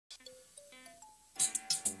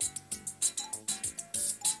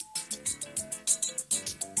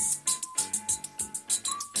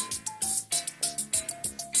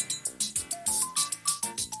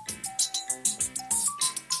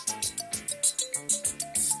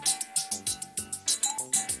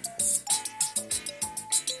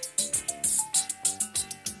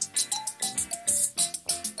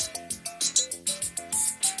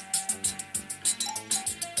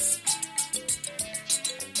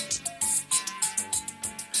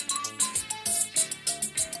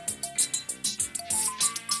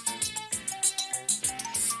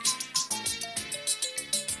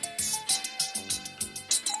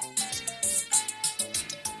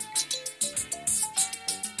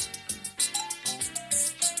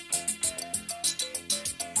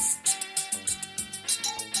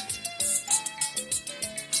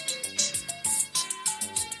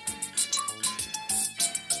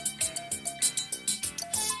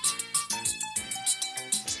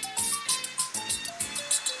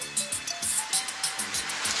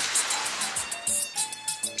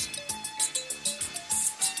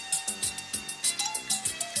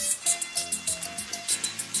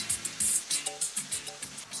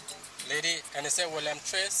Lady, Annisette William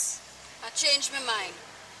Trace. I changed my mind.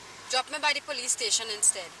 Drop me by the police station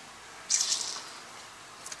instead.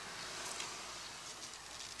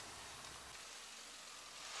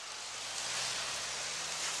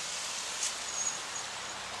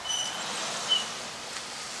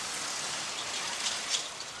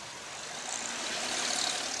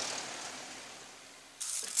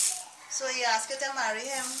 So he asked you to marry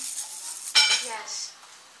him? Yes.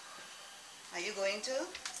 Are you going to?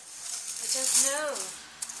 I don't know.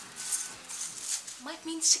 Might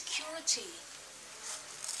mean security.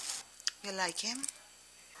 You like him?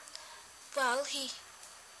 Well, he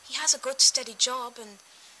has a good steady job and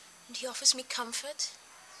he offers me comfort,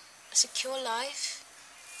 a secure life,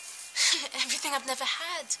 everything I've never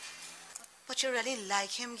had. But you really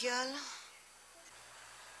like him, girl?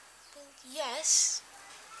 Well, yes.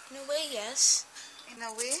 In a way, yes. In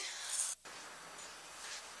a way?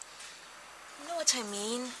 You know what I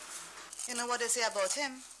mean. You know what they say about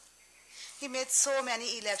him? He made so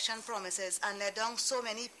many election promises and led down so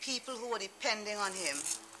many people who were depending on him.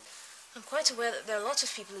 I'm quite aware that there are lots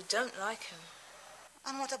of people who don't like him.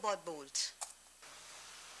 And what about Bolt?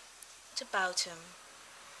 What about him?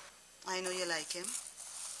 I know you like him.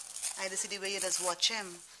 I just see the way you just watch him.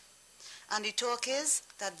 And the talk is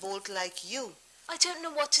that Bolt like you. I don't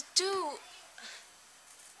know what to do.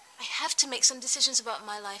 I have to make some decisions about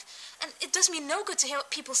my life. And it does me no good to hear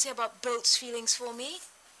what people say about Bolt's feelings for me.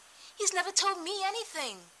 He's never told me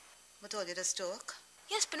anything. But all you just talk?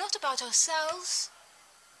 Yes, but not about ourselves.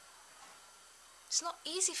 It's not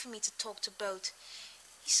easy for me to talk to Bolt.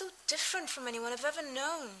 He's so different from anyone I've ever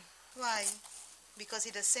known. Why? Because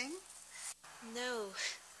he does sing? No.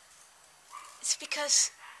 It's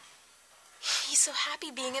because he's so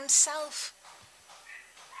happy being himself.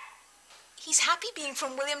 He's happy being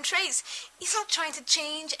from William Trace. He's not trying to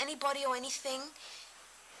change anybody or anything.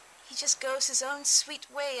 He just goes his own sweet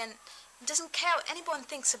way and doesn't care what anyone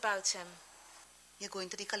thinks about him. You're going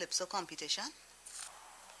to the Calypso competition?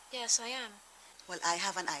 Yes, I am. Well, I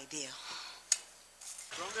have an idea.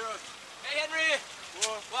 Round the road. Hey, Henry.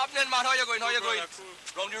 What happening, man? How you going?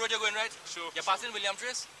 Cool. Round the road you're going, right? Sure. You're passing William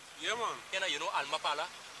Trace? Yeah, man. You know Alma Pala?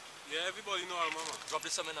 Yeah, everybody know Alma, man. Drop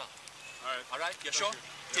this seminar. All right. You sure?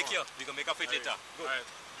 Thank Take care. We can make a fit later. All right.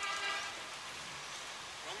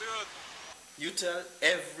 Round the road. You tell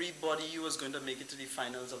everybody you was going to make it to the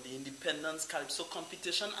finals of the Independence Calypso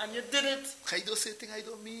competition, and you did it. I don't say thing I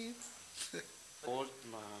don't mean. Bold,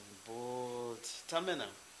 man, bold. Tell me now,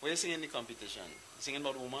 what you singing in the competition? You singing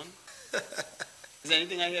about woman? Is there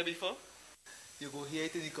anything I hear before? You go hear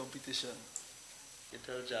it in the competition. You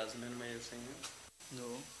tell Jasmine where you're singing?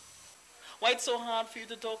 No. Why it's so hard for you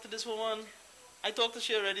to talk to this woman? I talked to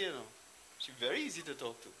she already, you know. She's very easy to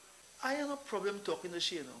talk to. I have no problem talking to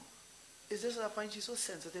she, you know. It's just that I find she's so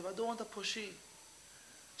sensitive. I don't want to push her.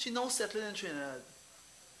 She now settling in Trinidad.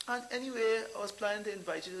 And anyway, I was planning to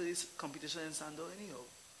invite you to this competition in Sando anyhow.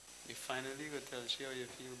 You finally go tell she how you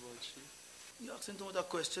feel about she. You asking too much that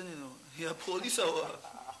question, you know. You're police hour.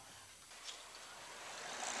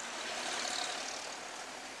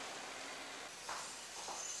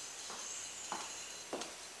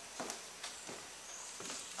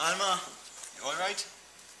 Alma, you all right?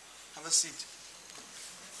 Have a seat.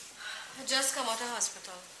 I just come out of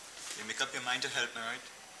hospital. You make up your mind to help me, right?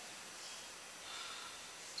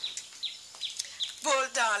 Bull,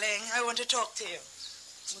 darling, I want to talk to you.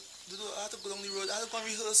 Dudu, I have to go down the road. I have to go and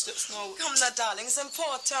rehearse just now. Come now, darling, it's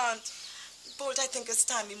important. Bolt, I think it's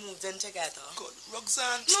time we moved in together. God,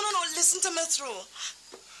 Roxanne. No, listen to me through.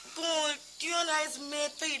 Bolt, you and I is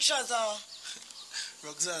made for each other.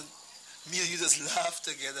 Roxanne, me and you just laugh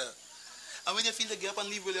together. And when you feel to get up and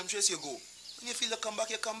leave William Trace, you go. When you feel to come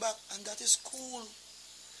back, you come back. And that is cool.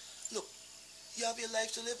 Look, you have your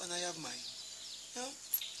life to live and I have mine. You know?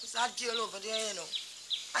 It's that girl over there, you know.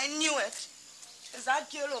 I knew it. It's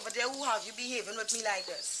that girl over there who have you behaving with me like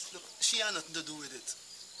this. Look, she had nothing to do with it.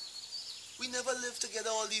 We never lived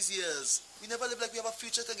together all these years. We never lived like we have a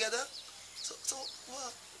future together. So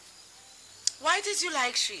what? Why did you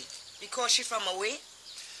like she? Because she from away?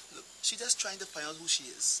 Look, she just trying to find out who she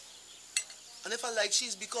is. And if I like she,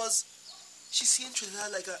 it's because she's seeing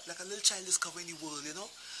Trinidad like a little child discovering the world, you know?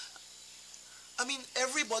 I mean,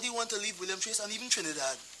 everybody want to leave William Trace and even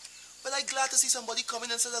Trinidad. But I'm glad to see somebody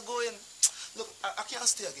coming instead of going. Look, I can't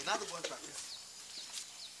stay again. I have to go and practice.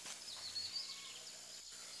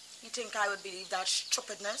 You think I would believe that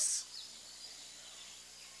stupidness?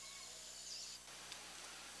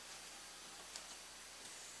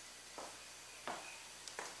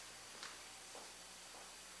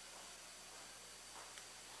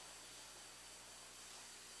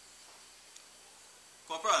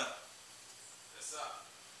 Corporal,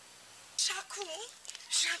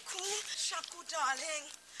 Shaku, darling.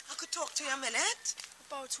 I could talk to you a minute.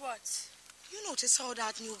 About what? You notice how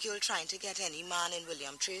that new girl trying to get any man in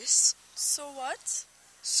William Trace? So what?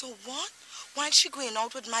 So what? While she going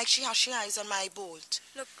out with Mike, she has she eyes on my bolt.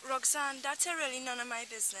 Look, Roxanne, that's really none of my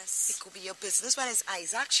business. It could be your business when it's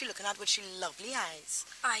Isaac she looking at with she lovely eyes.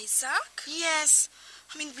 Isaac? Yes.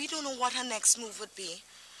 I mean, we don't know what her next move would be.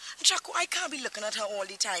 And Chaco, I can't be looking at her all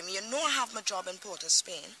the time. You know I have my job in Port of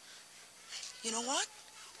Spain. You know what?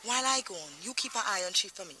 While I go on, you keep an eye on she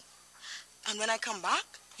for me. And when I come back,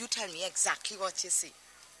 you tell me exactly what you see.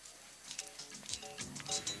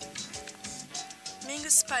 Being a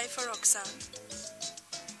spy for Roxanne.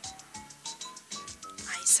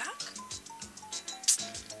 Isaac?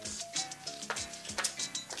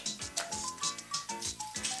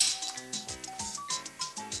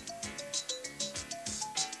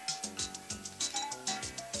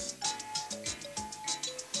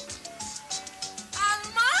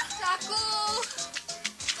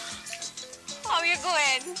 How you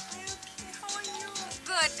going? I'm okay. How are you?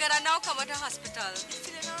 Good. I now come out of hospital. You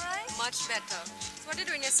feeling all right? Much better. So what are you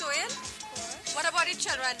doing? You're sewing? Of course. What about the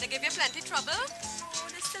children? They give you plenty trouble? Oh,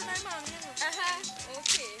 they're still my mom, you know.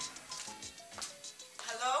 Okay.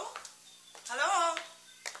 Hello? Hello?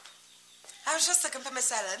 I was just looking for Miss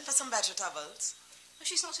Ellen for some vegetables. Oh,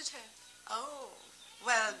 she's not at home. Oh,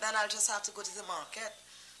 well, then I'll just have to go to the market.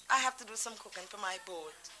 I have to do some cooking for my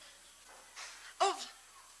boat. Oh,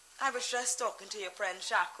 I was just talking to your friend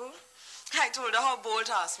Shaku. I told her how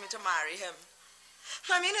Bolt asked me to marry him.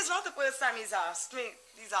 I mean, it's not the first time he's asked me.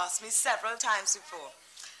 He's asked me several times before.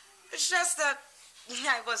 It's just that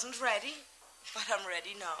I wasn't ready, but I'm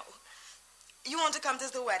ready now. You want to come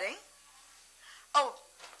to the wedding? Oh,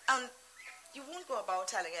 and you won't go about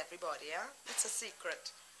telling everybody, huh? It's a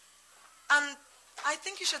secret. And I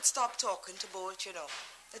think you should stop talking to Bolt, you know.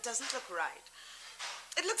 It doesn't look right.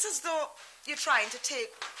 It looks as though you're trying to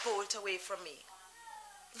take Bolt away from me.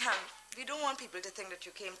 And we don't want people to think that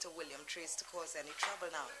you came to William Trace to cause any trouble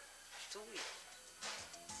now, do we?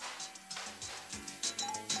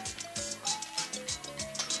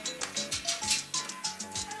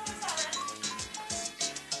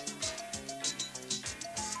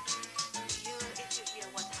 If you hear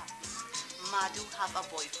what happened, Madhu have a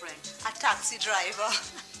boyfriend, a taxi driver.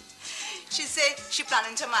 She say she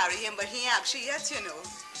planning to marry him, but he ain't actually yet, you know.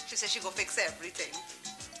 She said she go fix everything.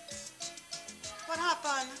 What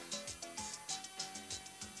happened?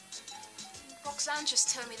 Roxanne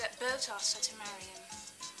just told me that Bolt asked her to marry him.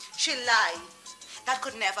 She lied. That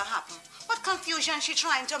could never happen. What confusion she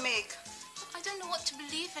trying to make? I don't know what to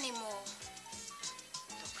believe anymore.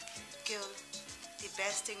 Look, girl, the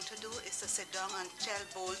best thing to do is to sit down and tell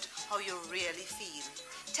Bolt how you really feel.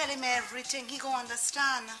 Tell him everything. He go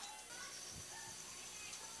understand.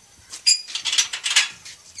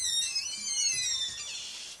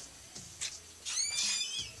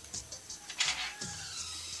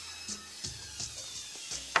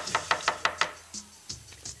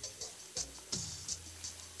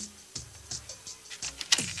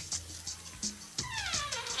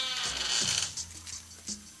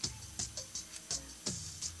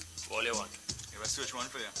 All you want. You have a search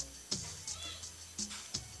warrant for you.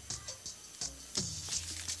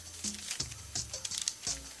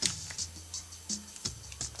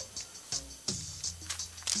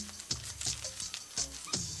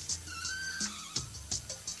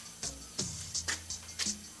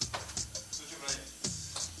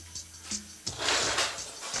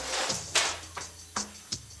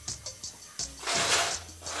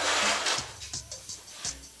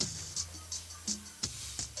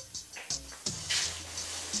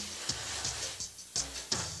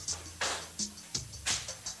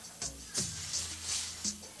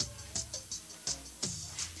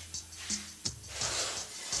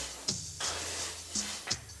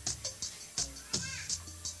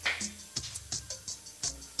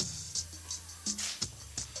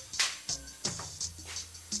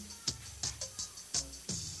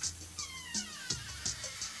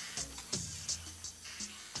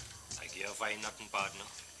 Find nothing, partner.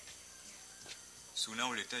 Sooner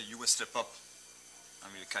or later, you will slip up.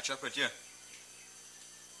 And we'll catch up with you.